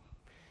know.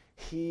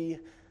 He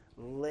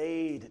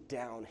laid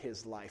down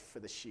his life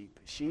for the sheep.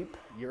 Sheep,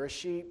 you're a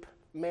sheep.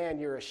 Man,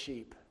 you're a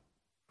sheep.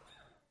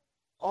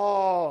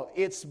 Oh,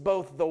 it's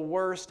both the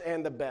worst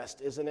and the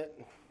best, isn't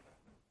it?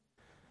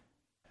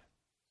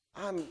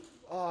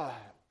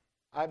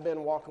 I've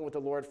been walking with the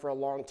Lord for a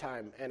long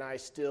time, and I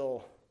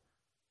still,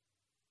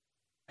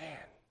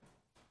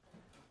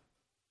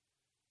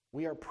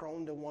 we are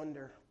prone to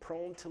wonder,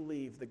 prone to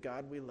leave the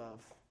God we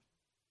love.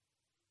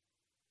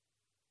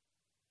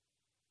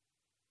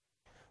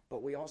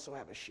 But we also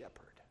have a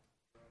shepherd.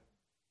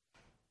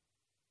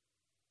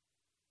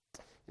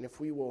 And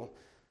if we will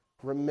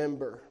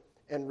remember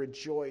and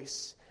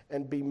rejoice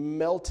and be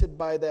melted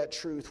by that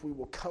truth, we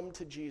will come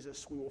to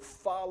Jesus. We will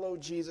follow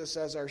Jesus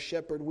as our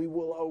shepherd. We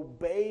will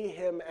obey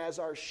him as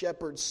our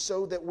shepherd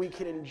so that we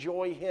can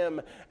enjoy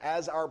him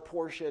as our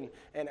portion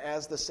and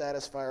as the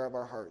satisfier of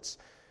our hearts.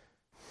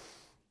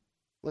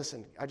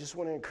 Listen, I just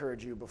want to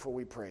encourage you before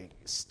we pray.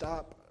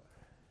 Stop.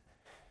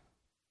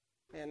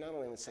 Man, I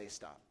don't even say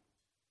stop.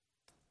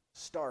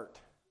 Start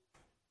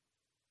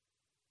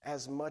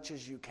as much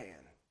as you can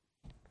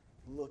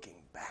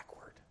looking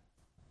backward.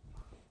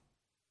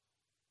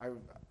 I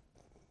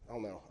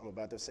don't know. I'm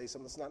about to say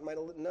something that's not in my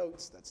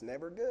notes. That's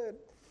never good.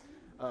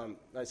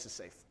 That's just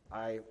safe.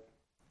 I'm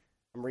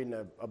reading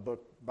a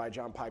book by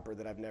John Piper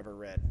that I've never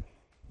read.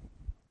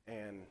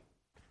 And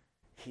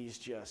he's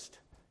just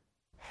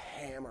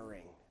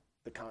hammering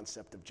the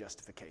concept of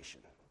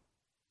justification,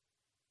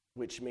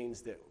 which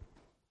means that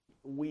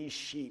we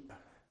sheep,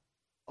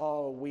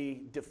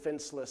 we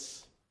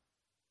defenseless,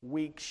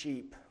 weak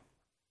sheep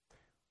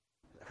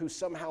who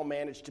somehow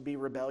manage to be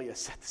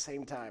rebellious at the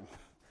same time.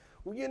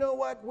 Well, you know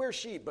what? We're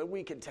sheep, but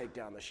we can take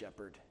down the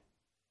shepherd.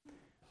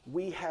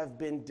 We have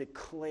been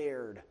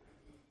declared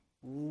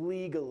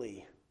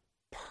legally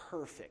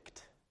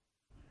perfect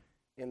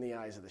in the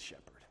eyes of the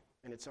shepherd.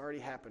 And it's already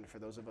happened for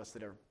those of us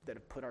that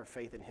have put our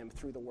faith in him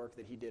through the work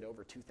that he did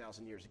over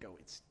 2,000 years ago.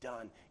 It's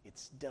done.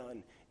 It's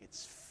done.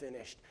 It's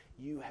finished.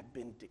 You have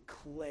been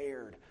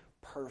declared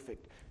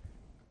perfect.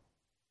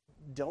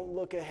 Don't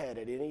look ahead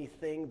at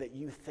anything that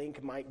you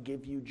think might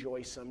give you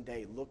joy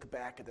someday. Look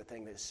back at the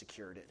thing that has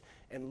secured it.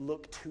 And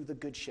look to the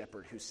Good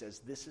Shepherd who says,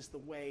 this is the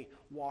way,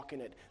 walk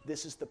in it.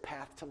 This is the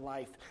path to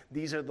life.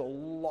 These are the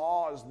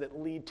laws that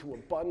lead to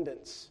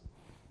abundance.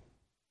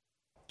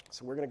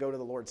 So we're going to go to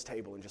the Lord's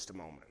table in just a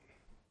moment.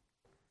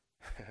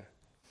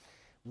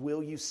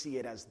 Will you see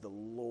it as the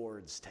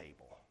Lord's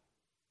table?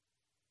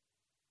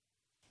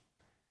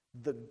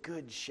 The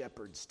Good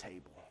Shepherd's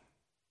table.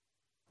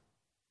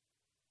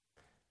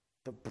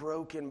 The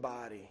broken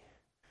body,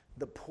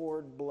 the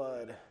poured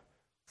blood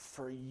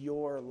for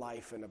your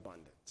life in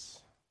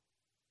abundance.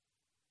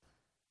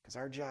 Because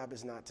our job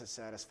is not to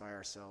satisfy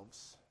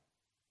ourselves.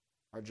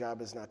 Our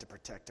job is not to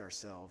protect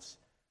ourselves.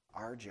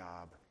 Our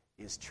job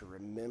is to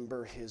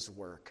remember his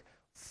work,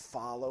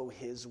 follow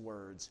his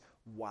words,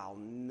 while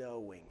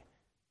knowing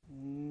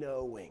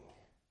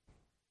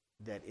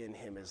that in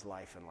him is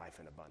life and life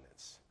in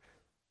abundance.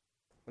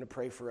 I'm going to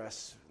pray for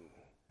us.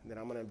 And then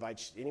I'm going to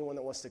invite anyone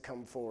that wants to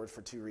come forward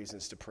for 2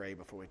 reasons to pray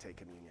before we take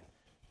communion.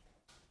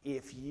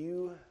 If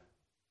you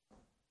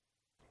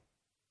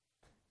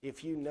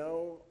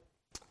know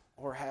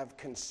or have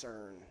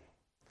concern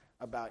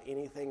about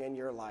anything in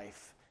your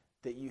life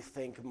that you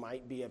think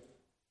might be a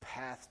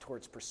path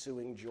towards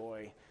pursuing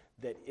joy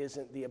that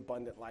isn't the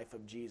abundant life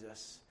of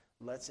Jesus,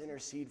 let's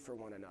intercede for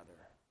one another.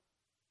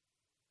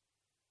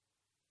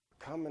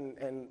 Come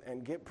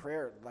and get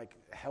prayer. Like,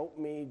 help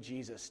me,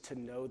 Jesus, to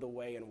know the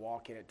way and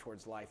walk in it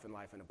towards life and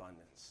life in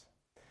abundance.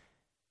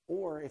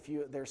 Or if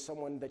there's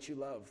someone that you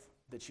love,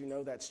 that you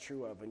know that's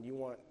true of, and you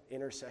want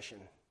intercession,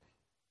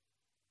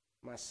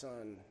 my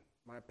son,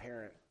 my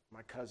parent,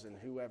 my cousin,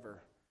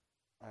 whoever,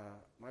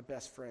 my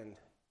best friend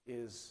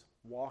is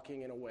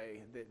walking in a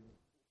way that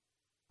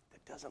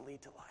doesn't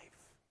lead to life.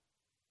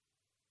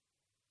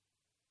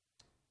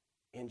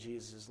 In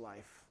Jesus'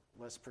 life.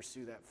 Let's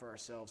pursue that for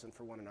ourselves and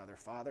for one another.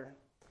 Father,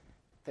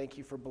 thank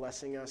you for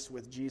blessing us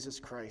with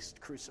Jesus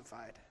Christ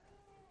crucified.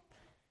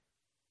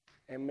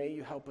 And may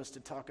you help us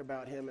to talk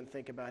about him and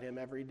think about him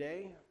every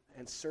day,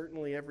 and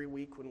certainly every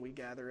week when we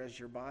gather as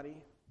your body.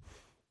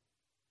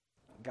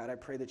 God, I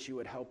pray that you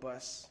would help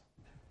us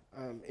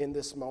in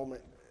this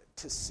moment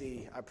to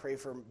see. I pray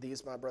for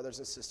these, my brothers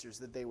and sisters,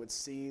 that they would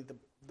see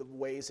the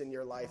ways in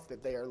your life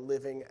that they are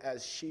living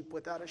as sheep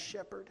without a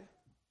shepherd.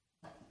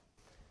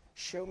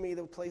 Show me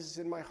the places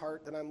in my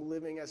heart that I'm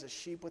living as a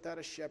sheep without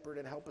a shepherd,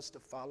 and help us to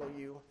follow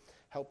you,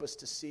 help us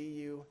to see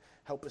you,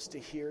 help us to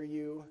hear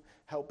you,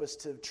 help us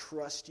to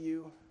trust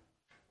you,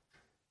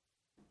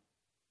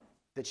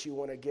 that you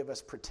want to give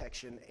us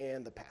protection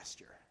and the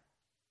pasture,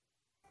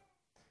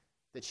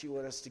 that you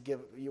want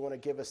to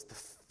give us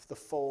the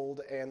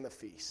fold and the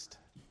feast,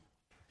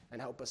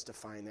 and help us to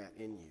find that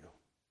in you.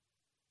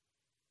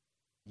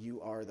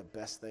 You are the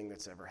best thing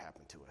that's ever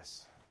happened to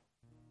us.